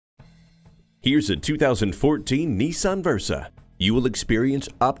Here's a 2014 Nissan Versa. You will experience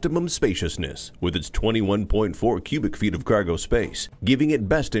optimum spaciousness with its 21.4 cubic feet of cargo space, giving it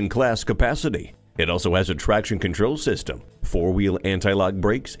best-in-class capacity. It also has a traction control system, four-wheel anti-lock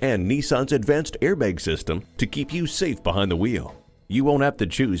brakes, and Nissan's advanced airbag system to keep you safe behind the wheel. You won't have to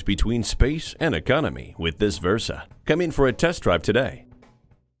choose between space and economy with this Versa. Come in for a test drive today.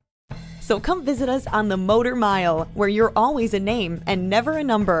 So come visit us on the Motor Mile, where you're always a name and never a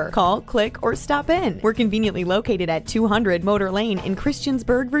number. Call, click, or stop in. We're conveniently located at 200 Motor Lane in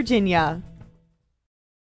Christiansburg, Virginia.